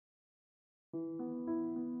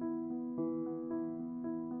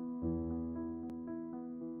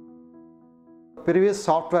Previous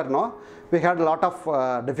software, no, we had a lot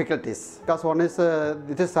of difficulties because one is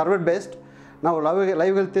it is server based. Now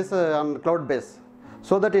LiveHealth is on cloud based.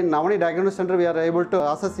 So that in Navani Diagnostic Centre we are able to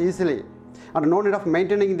access easily and no need of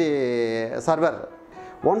maintaining the server.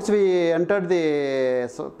 Once we enter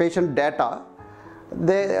the patient data,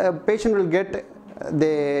 the patient will get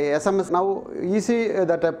the SMS now easy,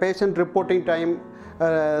 that a patient reporting time,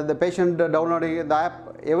 the patient downloading the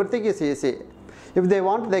app, everything is easy. If they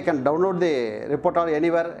want, they can download the report or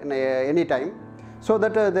anywhere, any time, so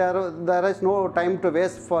that there is no time to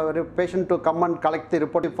waste for a patient to come and collect the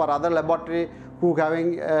report for other laboratory who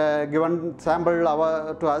having given sample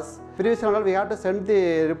to us. Previously we had to send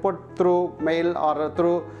the report through mail or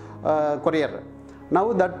through courier.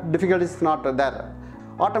 Now that difficulty is not there.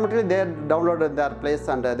 Automatically they download their place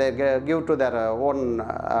and they give to their own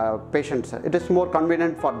patients. It is more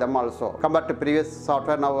convenient for them also. Compared to previous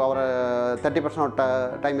software, now our 30%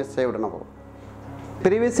 of time is saved now.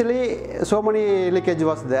 Previously, so many leakage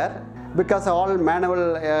was there because all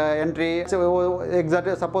manual entry. So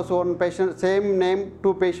exactly, suppose one patient, same name,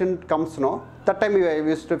 two patient comes, no. That time we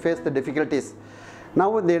used to face the difficulties.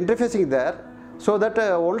 Now the interfacing there. So that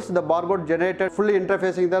once the barcode generated, fully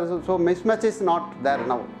interfacing there, so mismatch is not there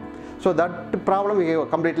now. So that problem we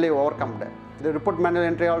completely overcome. The report manual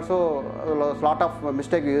entry also, a lot of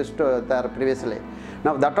mistake used there previously.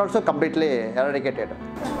 Now that also completely eradicated.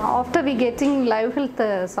 After we getting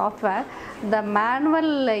LiveHealth software, the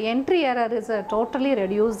manual entry error is totally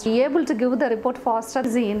reduced. Be able to give the report faster.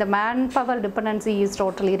 The manpower dependency is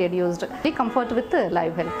totally reduced. Be comfort with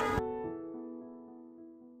LiveHealth.